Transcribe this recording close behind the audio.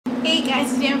Hey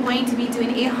guys, today I'm going to be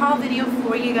doing a haul video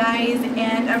for you guys,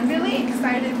 and I'm really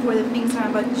excited for the things that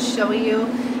I'm about to show you.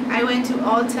 I went to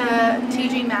Ulta,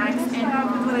 TJ Maxx, and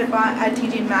what I bought at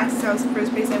TJ Maxx. That was the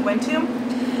first place I went to.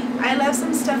 I left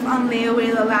some stuff on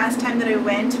layaway the last time that I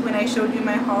went when I showed you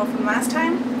my haul from last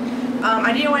time.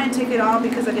 I didn't want to take it all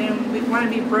because I didn't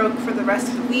want to be broke for the rest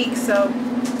of the week, so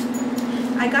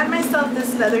I got myself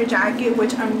this leather jacket,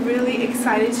 which I'm really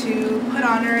excited to put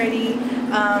on already.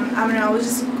 I don't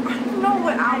know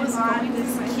what I was on.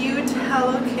 These cute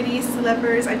Hello Kitty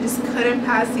slippers. I just couldn't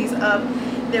pass these up.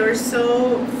 They were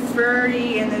so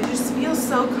furry and they just feel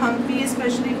so comfy,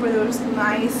 especially for those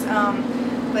nice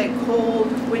like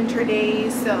cold winter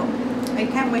days. So I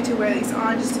can't wait to wear these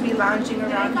on just to be lounging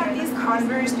around. I got these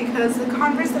Converse because the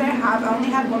Converse that I have, I only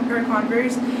have one pair of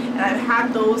Converse, and I've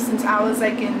had those since I was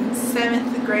like in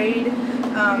 7th grade.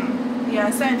 Yeah,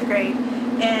 7th grade.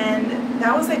 And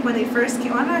that was like when they first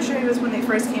came. I'm not sure it was when they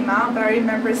first came out, but I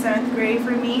remember 7th grade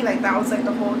for me, like that was like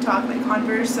the whole talk, like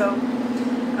Converse. So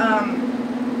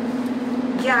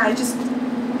yeah,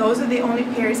 those are the only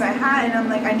pairs I had, and I'm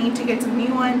like, I need to get some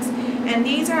new ones. And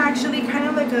these are actually kind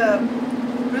of like a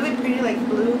really pretty like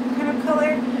blue kind of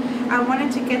color. I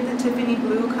wanted to get the Tiffany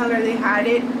blue color. They had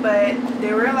it, but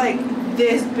they were like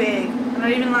this big. I'm not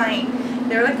even lying.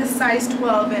 They were like a size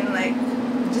 12, and like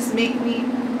just make me,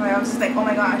 I was just like, oh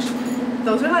my gosh,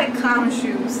 those are like clown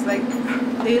shoes. Like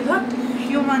they look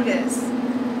humongous.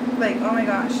 Like, oh my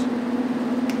gosh,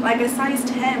 like a size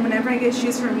 10. Whenever I get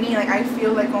shoes for me, like I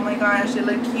feel like, oh my gosh, they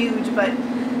look huge. But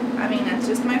I mean, that's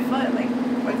just my foot. Like,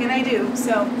 what can I do?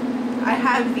 So I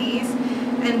have these,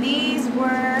 and these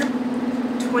were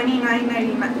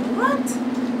 $29.99. What?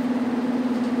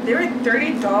 They were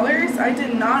 $30? I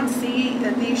did not see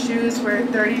that these shoes were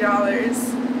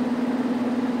 $30.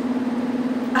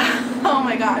 Oh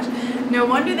my gosh, no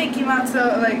wonder they came out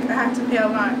so, like, I have to pay a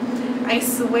lot. I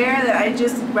swear that I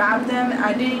just grabbed them.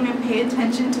 I didn't even pay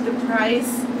attention to the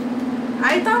price.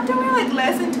 I thought they were like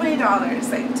less than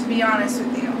 $20, like, to be honest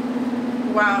with you.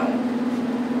 Wow.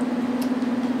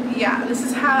 Yeah, this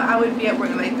is how I would be at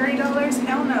work, like $30?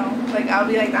 Hell no. Like, I'll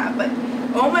be like that. But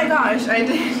oh my gosh, I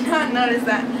did not notice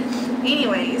that.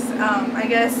 Anyways, I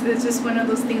guess it's just one of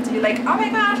those things to be like, oh my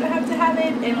gosh, I have to have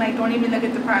it, and like don't even look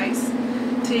at the price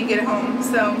till you get it home.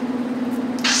 So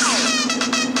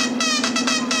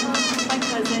my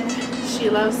cousin, she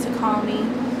loves to call me.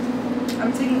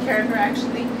 I'm taking care of her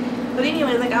actually. But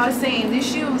anyway, like I was saying,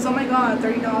 these shoes, oh my god,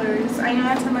 $30. I know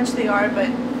that's how much they are, but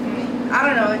I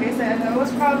don't know. Like I said, I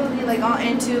was probably like all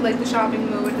into like the shopping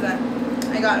mood that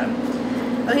I got them.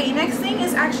 Okay, next thing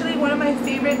is actually one of my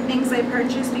favorite things I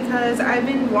purchased because I've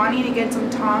been wanting to get some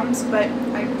Toms, but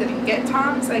I didn't get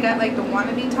Toms. I got like the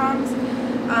wannabe Toms.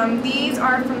 These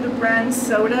are from the brand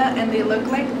Soda, and they look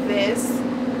like this.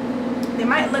 They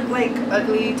might look like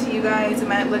ugly to you guys. It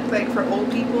might look like for old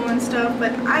people and stuff,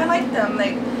 but I like them.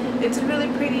 Like, it's a really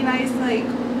pretty, nice, like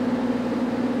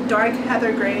dark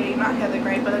heather gray, not heather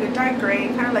gray, but like a dark gray,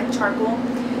 kind of like charcoal.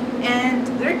 And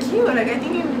they're cute. Like, I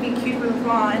think it would be cute for the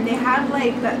fall. And they have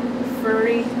like that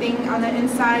furry thing on the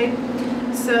inside,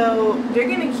 so they're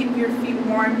gonna keep your feet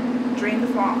warm during the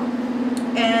fall.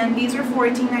 And these are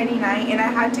 $14.99, and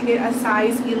I had to get a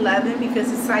size 11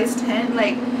 because a size 10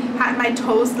 like had my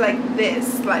toes like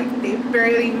this, like they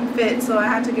barely even fit, so I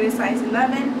had to get a size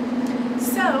 11.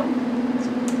 So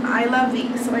I love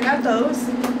these, so I got those.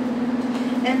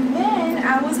 And then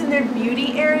I was in their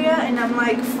beauty area, and I'm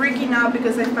like freaking out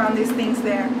because I found these things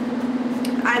there.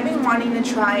 I've been wanting to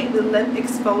try the lip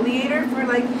exfoliator for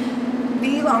like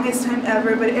the longest time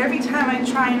ever, but every time I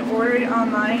try and order it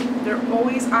online, they're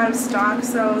always out of stock.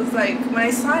 So it's like, when I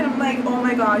saw it, I'm like, oh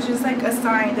my gosh, it's like a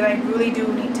sign that I really do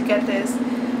need to get this.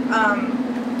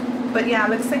 But yeah, it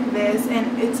looks like this,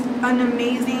 and it's an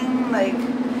amazing, like,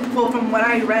 well, from what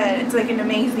I read, it's like an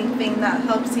amazing thing that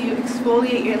helps you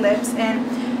exfoliate your lips. And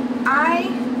I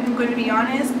am going to be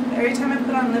honest, every time I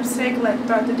put on lipstick, like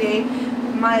throughout the day,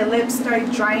 my lips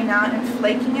start drying out and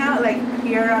flaking out, like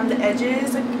here on the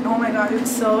edges. Like, oh my god, it's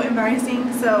so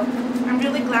embarrassing. So I'm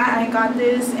really glad I got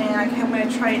this, and I'm going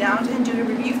to try it out and do a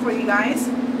review for you guys.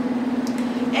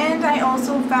 And I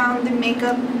also found the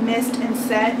makeup mist and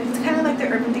set. It's kind of like the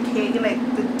Urban Decay, like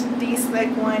the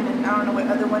D-Slick one, and I don't know what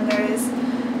other one there is.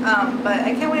 But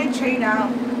I can't wait to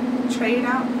try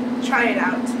it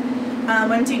out.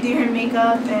 Once you do your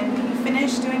makeup and you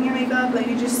finish doing your makeup, like,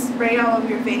 you just spray it all over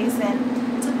your face,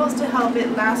 and it's supposed to help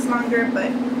it last longer,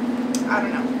 but I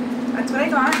don't know. That's what I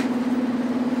got.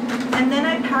 And then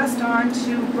I passed on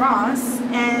to Ross,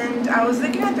 and I was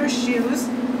looking at their shoes,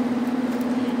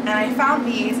 and I found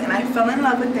these, and I fell in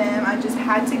love with them. I just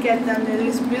had to get them. They're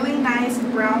these really nice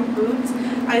brown boots.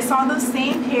 I saw the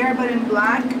same pair but in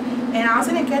black, and I was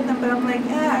gonna get them, but I'm like,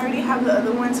 I already have the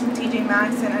other ones from TJ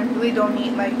Maxx, and I really don't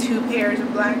need like 2 pairs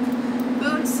of black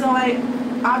boots, so I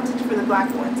opted for the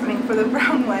black ones. I mean, for the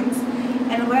brown ones.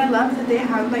 And what I love is that they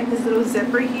have like this little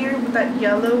zipper here with that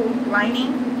yellow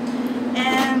lining,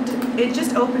 and it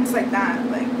just opens like that.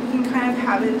 Like you can kind of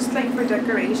have it just like for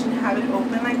decoration, have it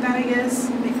open like that, I guess,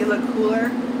 make it look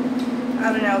cooler.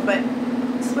 I don't know, but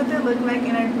it's what they look like,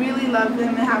 and I really love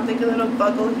them. They have like a little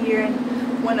buckle here and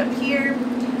one up here,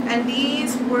 and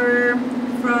these were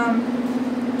from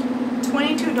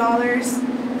 $22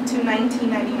 to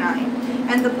 $19.99.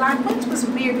 And the black ones was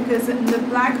weird because the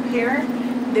black pair,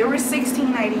 they were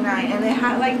 $16.99, and they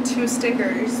had like 2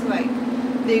 stickers. Like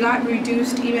they got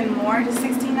reduced even more to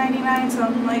 $16.99. So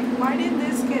I'm like, why did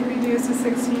this get reduced to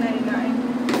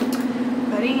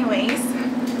 $16.99? But anyways,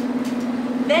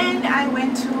 then I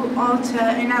went to Ulta,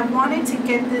 and I wanted to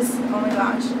get this, oh my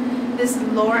gosh, this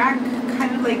Lorac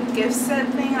kind of like gift set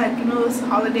thing, like you know those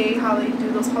holiday, how they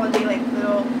do those holiday like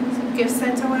little gift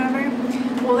sets or whatever.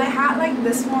 Well, they had like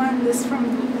this one, this from,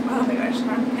 oh my gosh,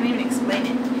 I can't even explain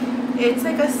it. It's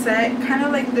like a set, kind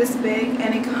of like this big,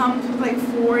 and it comes with like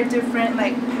 4 different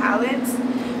like palettes.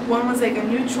 One was like a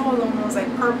neutral, the one was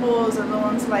like purples, and the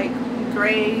one's like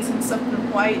grays and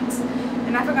something whites.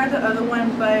 And I forgot the other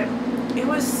one, but it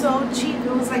was so cheap.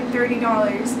 It was like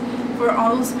 $30 for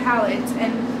all those palettes,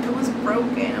 and it was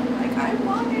broken. I'm like, I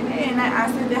wanted it, and I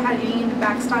asked if they had any in the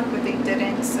back stock, but they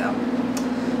didn't, so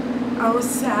I was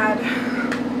sad.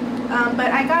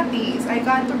 But I got these. I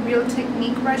got the Real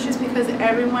Technique brushes because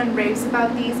everyone raves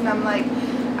about these, and I'm like,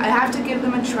 I have to give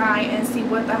them a try and see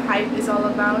what the hype is all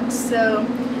about. So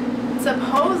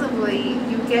supposedly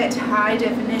you get high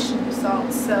definition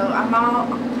results, so I'm all,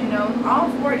 you know, all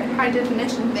for high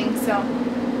definition things. So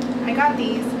I got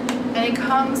these, and it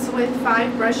comes with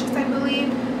 5 brushes, I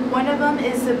believe. One of them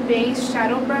is the base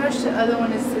shadow brush, the other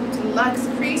one is the deluxe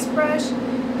crease brush,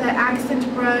 the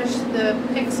accent brush, the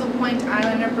pixel point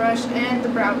eyeliner brush, and the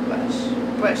brow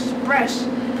brush.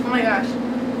 Oh my gosh,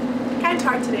 can't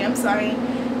talk today, I'm sorry.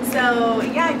 So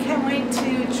yeah, I can't wait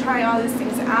to try all these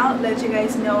things out, let you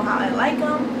guys know how I like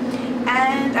them.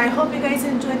 And I hope you guys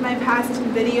enjoyed my past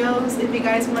videos. If you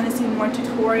guys want to see more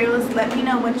tutorials, let me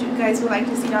know what you guys would like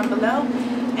to see down below.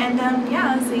 And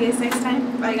yeah, I'll see you guys next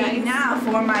time. Bye guys. Now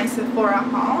for my Sephora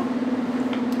haul.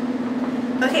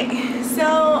 Okay,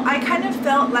 so I kind of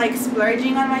felt like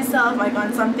splurging on myself, like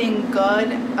on something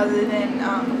good other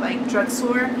than like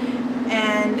drugstore.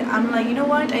 And I'm like, you know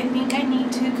what, I think I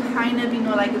need to kind of, you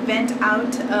know, like vent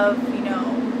out of, you know,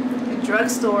 the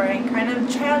drugstore and kind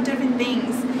of try out different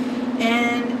things.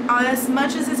 And as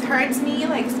much as it hurts me,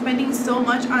 like spending so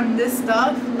much on this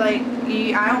stuff, like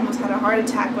I almost had a heart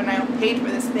attack when I paid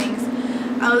for these things.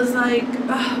 I was like,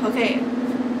 okay,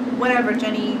 whatever,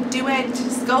 Jenny, do it,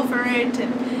 just go for it.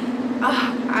 And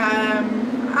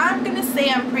I'm gonna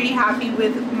say I'm pretty happy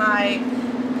with my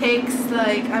picks.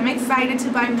 Like I'm excited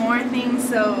to buy more things,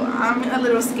 so I'm a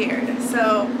little scared.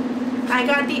 So I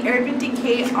got the Urban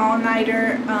Decay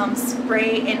All-Nighter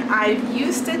spray, and I've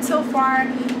used it so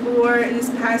far for this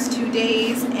past 2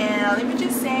 days, and let me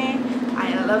just say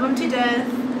I love them to death.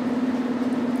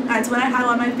 That's what I have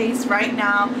on my face right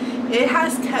now. It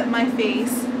has kept my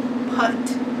face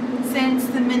put since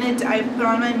the minute I put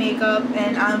on my makeup,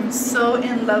 and I'm so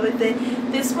in love with it.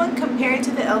 This one, compared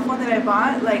to the e.l.f. one that I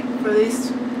bought, like for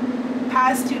these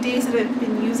past 2 days that I've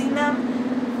been using them,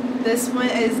 this one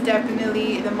is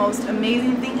definitely the most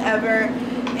amazing thing ever,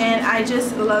 and I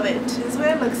just love it. This is what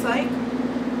it looks like,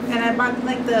 and I bought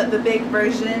like the big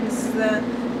version. This is the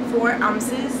 4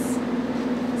 ounces.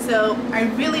 So I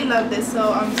really love this,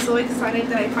 so I'm so excited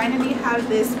that I finally have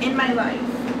this in my life.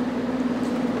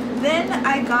 Then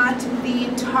I got the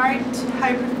Tarte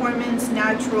High Performance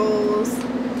Naturals.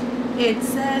 It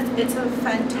says it's a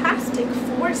fantastic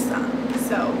foursome.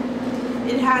 So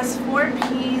it has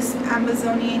 4-piece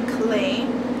Amazonian clay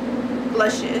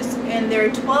blushes, and they're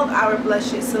 12-hour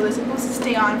blushes, so they're supposed to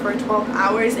stay on for 12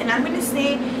 hours. And I'm going to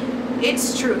say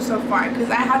it's true so far, because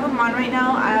I have them on right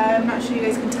now. I'm not sure you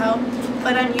guys can tell,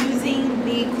 but I'm using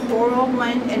the coral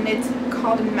one, and it's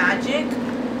called Magic.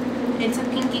 It's a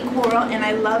pinky coral, and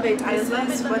I love it. I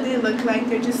love it what they look like.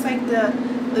 They're just like the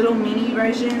little mini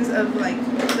versions of like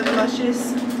the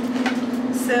blushes.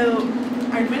 So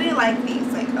I really like these.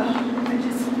 Like, oh,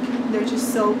 they're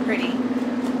just so pretty.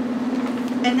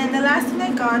 And then the last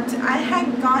thing I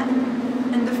had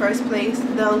gotten in the first place,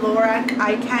 the Lorac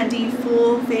Eye Candy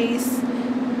full face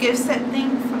gift set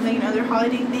thing from the, you know, their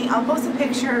holiday thing. I'll post a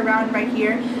picture around right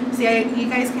here so you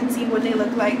guys can see what they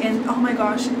look like. And oh my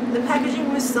gosh, the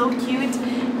packaging was so cute,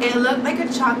 It looked like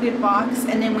a chocolate box,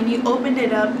 and then when you opened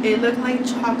it up, it looked like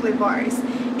chocolate bars.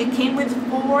 It came with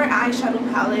 4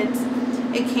 eyeshadow palettes.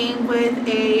 It came with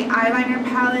a eyeliner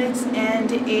palette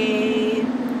and a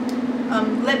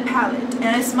lip palette.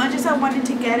 And as much as I wanted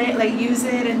to get it, like use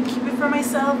it and keep it for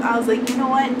myself, I was like, you know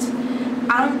what?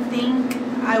 I don't think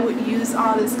I would use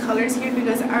all these colors here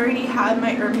because I already have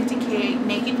my Urban Decay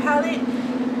Naked palette,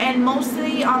 and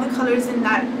mostly all the colors in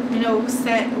that, you know,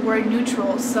 set were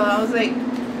neutral. So I was like,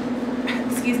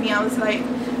 excuse me, I was like,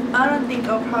 I don't think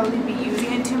I'll probably be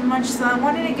using it too much. So I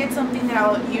wanted to get something that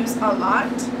I'll use a lot.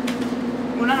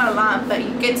 Well, not a lot, but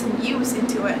you get some use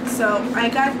into it. So I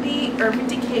got the Urban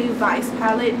Decay Vice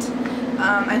palette.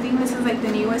 I think this is like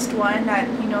the newest one that,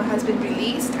 you know, has been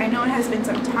released. I know it has been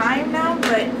some time now,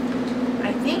 but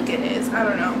I think it is. I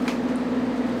don't know.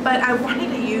 But I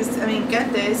wanted to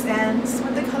get this, and this is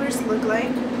what the colors look like.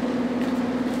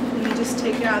 You just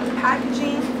take it out of the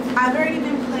packaging. I've already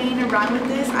been playing around with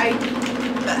this. I've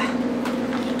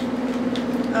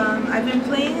been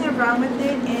playing around with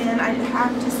it, and I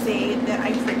have to say that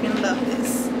I freaking love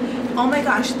this. Oh my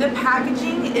gosh, the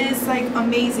packaging is like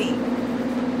amazing.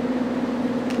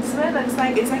 This is what it looks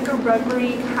like. It's like a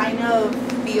rubbery kind of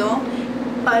feel,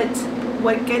 but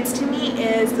what gets to me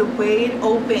is the way it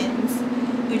opens.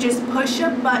 You just push a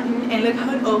button and look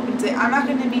how it opens it. I'm not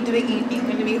going to be doing anything. I'm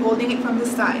going to be holding it from the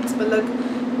sides, but look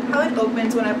how it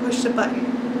opens when I push the button.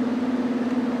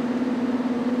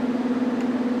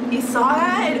 You saw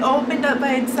that? It opened up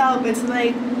by itself. It's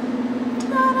like,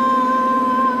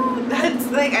 ta-da!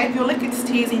 That's like, I feel like it's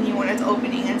teasing you when it's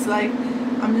opening. It's like,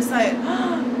 I'm just like,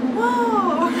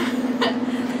 whoa!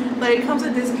 But it comes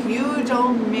with this huge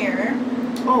old mirror.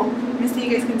 Oh, let me see if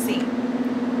you guys can see.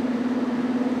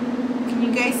 Can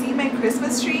you guys see my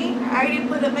Christmas tree? I already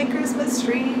put up my Christmas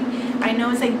tree. I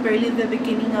know it's like barely the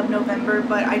beginning of November,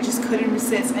 but I just couldn't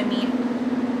resist. I mean,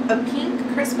 a pink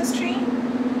Christmas tree?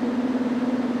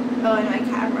 Oh, and my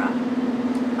camera.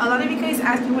 A lot of you guys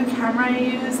ask me what camera I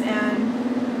use, and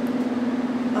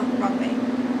oh, wrong way.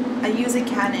 I use a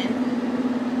Canon.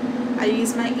 I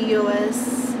use my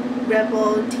EOS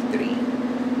Rebel T3.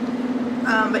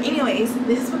 But anyways,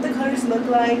 this is what the colors look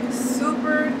like.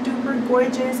 Super duper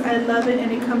gorgeous. I love it,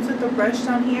 and it comes with a brush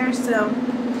down here, so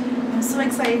I'm so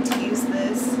excited to use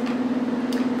this.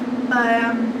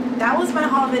 But that was my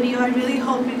haul video. I really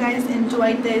hope you guys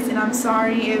enjoyed this, and I'm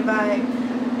sorry if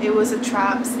it was a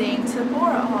trap saying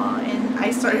Sephora Haul, and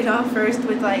I started off first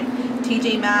with like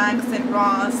TJ Maxx and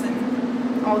Ross and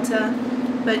Ulta.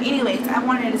 But anyways, I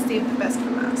wanted to save the best for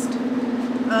last.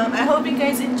 I hope you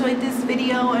guys enjoyed this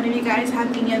video, and if you guys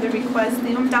have any other requests,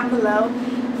 leave them down below.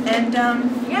 And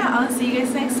yeah, I'll see you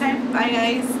guys next time. Bye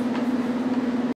guys.